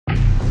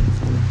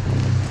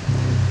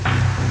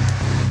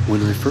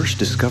When I first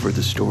discovered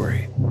the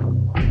story,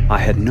 I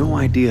had no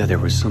idea there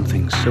was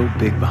something so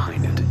big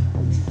behind it.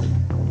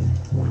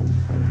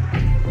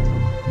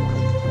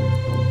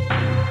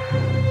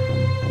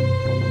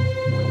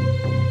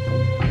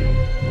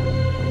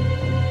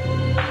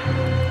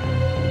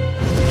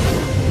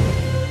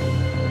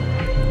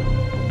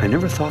 I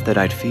never thought that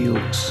I'd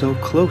feel so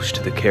close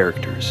to the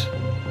characters,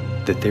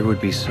 that there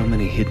would be so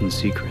many hidden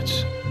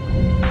secrets.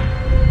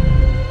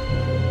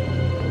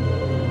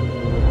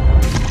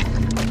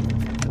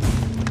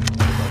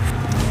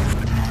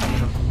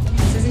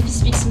 It's as if you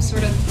speak some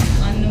sort of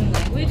unknown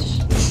language.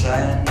 The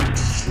silent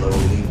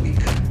slowly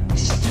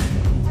becomes.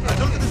 I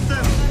don't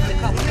understand.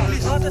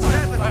 Please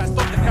understand.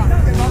 Stop the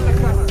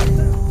car.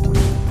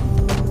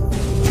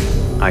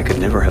 I could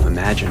never have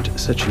imagined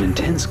such an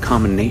intense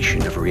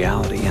combination of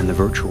reality and the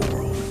virtual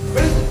world.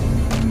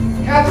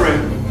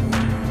 Catherine!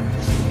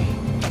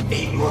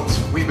 8 months.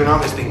 We've been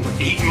on this thing for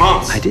 8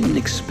 months. I didn't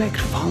expect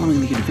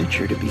following the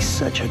adventure to be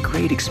such a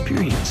great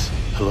experience.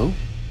 Hello?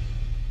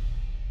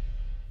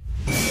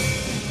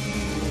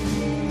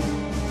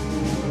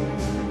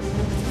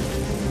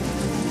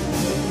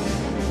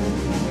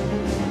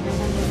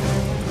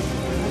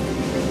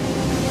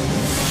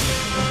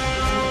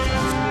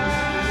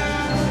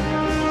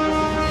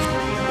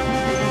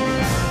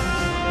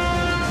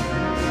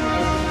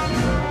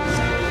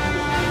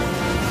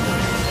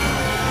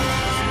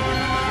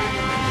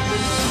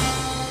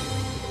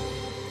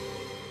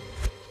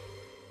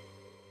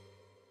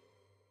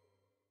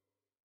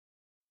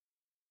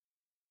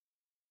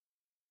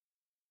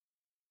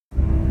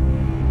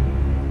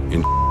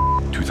 In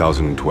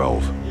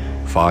 2012,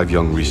 5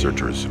 young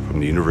researchers from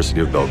the University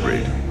of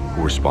Belgrade,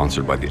 who were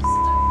sponsored by the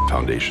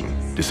Foundation,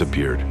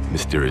 disappeared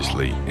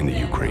mysteriously in the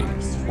Ukraine.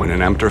 When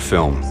an amateur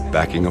film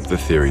backing up the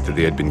theory that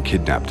they had been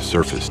kidnapped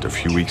surfaced a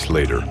few weeks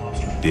later,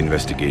 the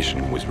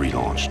investigation was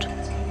relaunched.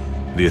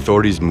 The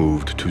authorities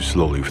moved too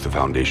slowly with the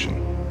Foundation,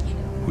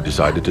 who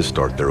decided to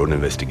start their own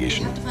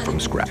investigation from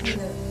scratch.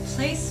 The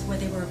place where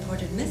they were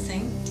reported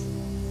missing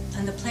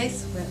and the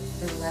place where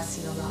they were last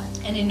seen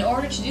alive. And in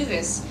order to do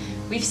this,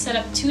 we've set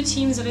up 2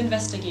 teams of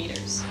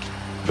investigators.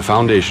 The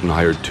Foundation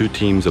hired 2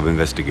 teams of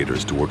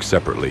investigators to work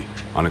separately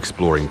on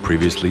exploring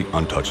previously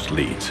untouched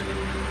leads.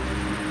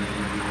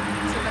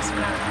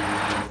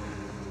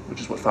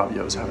 Which is what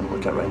Fabio is having to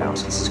look at right now,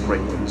 so this is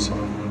great news.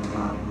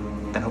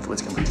 And hopefully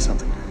it's going to lead to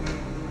something.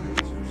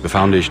 The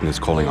Foundation is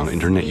calling on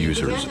internet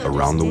users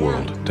around the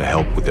world to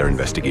help with their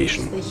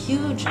investigation. The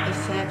huge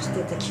effect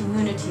that the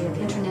community of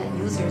internet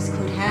users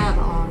could have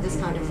on this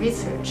kind of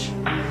research.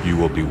 You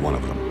will be one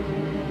of them.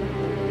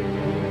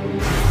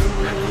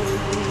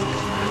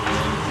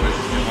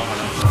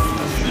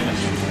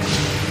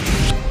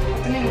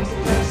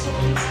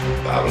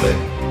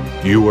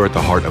 You are at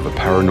the heart of a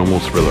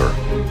paranormal thriller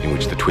in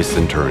which the twists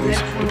and turns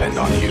depend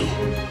on you.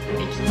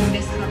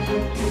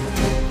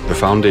 The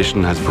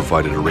Foundation has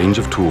provided a range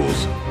of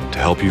tools to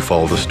help you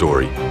follow the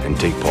story and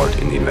take part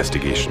in the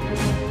investigation.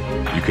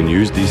 You can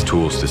use these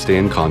tools to stay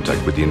in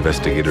contact with the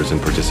investigators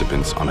and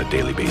participants on a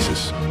daily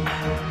basis.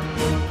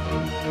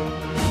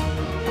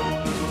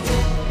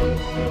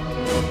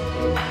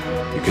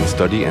 You can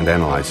study and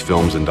analyze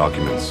films and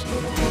documents,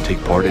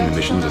 take part in the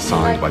missions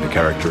assigned by the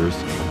characters,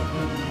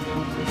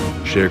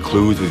 share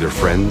clues with your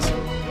friends,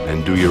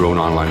 and do your own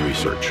online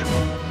research.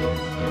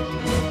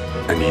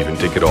 And even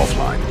take it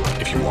offline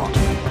if you want.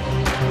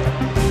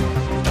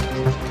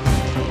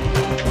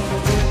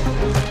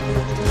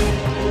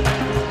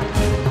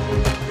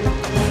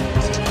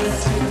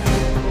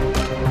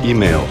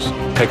 Emails,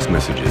 text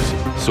messages,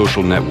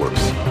 social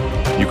networks.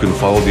 You can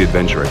follow the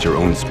adventure at your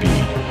own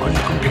speed on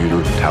your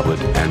computer, tablet,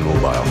 and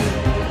mobile.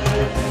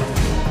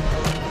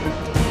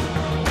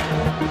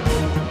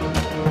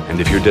 And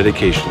if your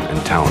dedication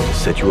and talent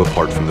set you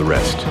apart from the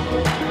rest,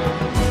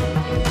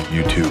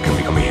 you too can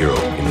become a hero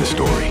in the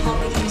story. We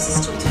can use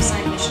this tool to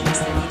assign missions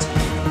that need to be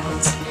carried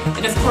out.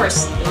 And of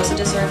course, those who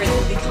deserve it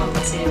will be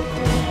compensated.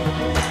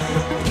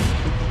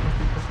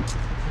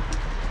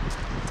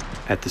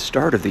 At the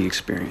start of the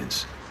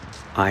experience,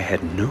 I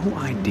had no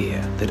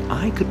idea that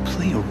I could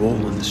play a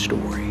role in the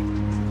story,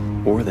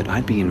 or that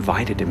I'd be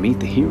invited to meet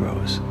the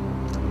heroes.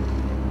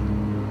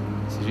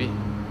 Sylvie?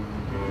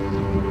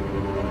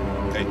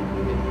 Hey.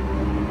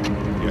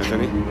 You got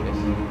any? You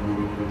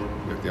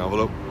got the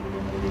envelope?